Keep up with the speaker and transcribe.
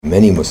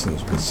many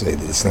Muslims would say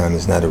that Islam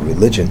is not a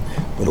religion,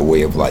 but a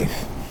way of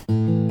life.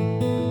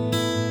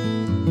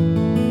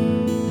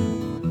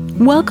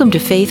 Welcome to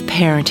Faith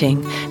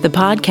Parenting, the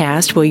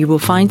podcast where you will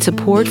find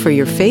support for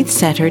your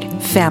faith-centered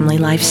family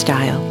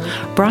lifestyle.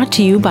 Brought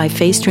to you by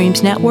Faith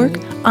Streams Network,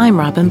 I'm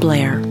Robin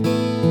Blair.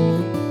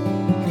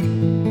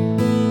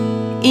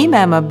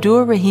 Imam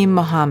Abdul Rahim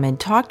Mohammed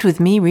talked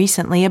with me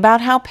recently about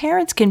how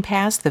parents can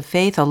pass the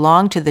faith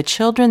along to the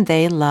children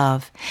they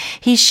love.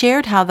 He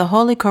shared how the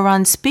Holy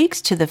Quran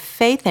speaks to the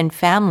faith and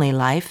family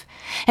life,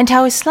 and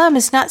how Islam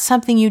is not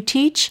something you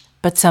teach,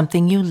 but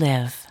something you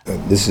live.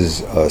 This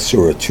is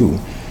Surah 2,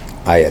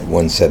 Ayat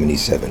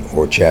 177,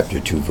 or chapter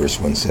 2, verse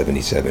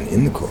 177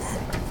 in the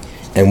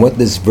Quran. And what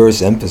this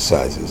verse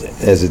emphasizes,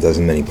 as it does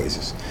in many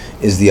places,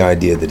 is the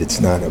idea that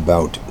it's not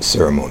about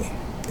ceremony.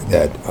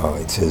 That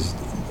it says,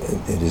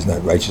 it is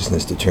not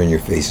righteousness to turn your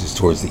faces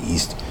towards the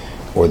east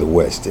or the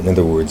west. In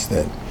other words,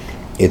 that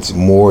it's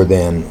more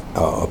than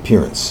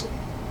appearance.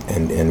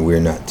 And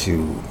we're not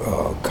to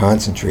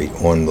concentrate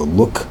on the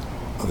look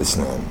of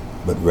Islam,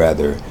 but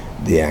rather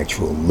the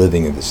actual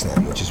living of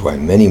Islam, which is why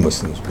many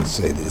Muslims would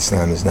say that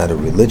Islam is not a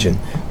religion,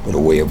 but a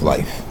way of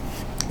life.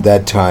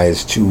 That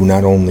ties to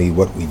not only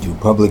what we do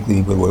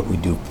publicly, but what we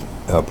do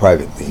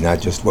privately,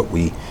 not just what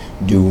we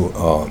do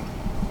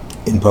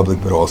in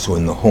public, but also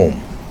in the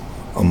home,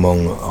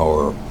 among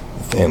our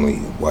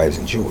family, wives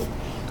and children.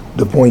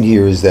 The point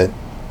here is that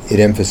it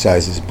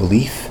emphasizes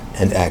belief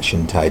and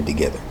action tied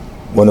together.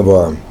 One of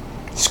our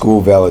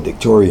school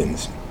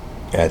valedictorians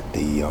at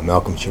the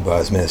Malcolm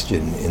Shabazz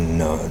Masjid in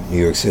New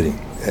York City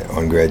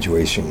on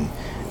graduation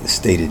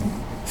stated,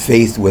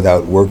 "Faith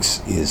without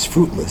works is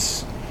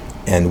fruitless,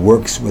 and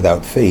works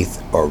without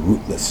faith are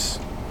rootless."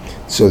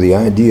 So the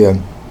idea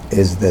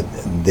is that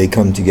they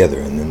come together.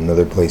 And in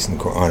another place in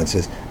the Quran it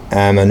says,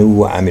 "Amanu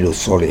wa amilu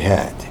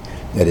solihat,"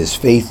 that is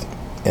faith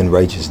and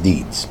righteous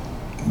deeds.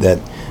 That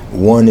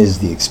one is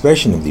the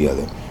expression of the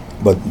other,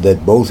 but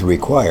that both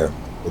require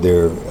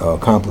their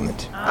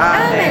complement.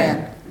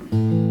 Amen.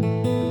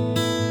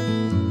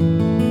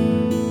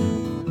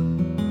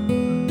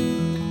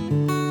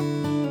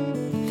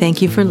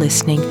 Thank you for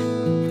listening.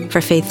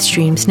 For Faith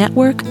Streams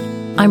Network,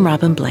 I'm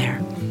Robin Blair.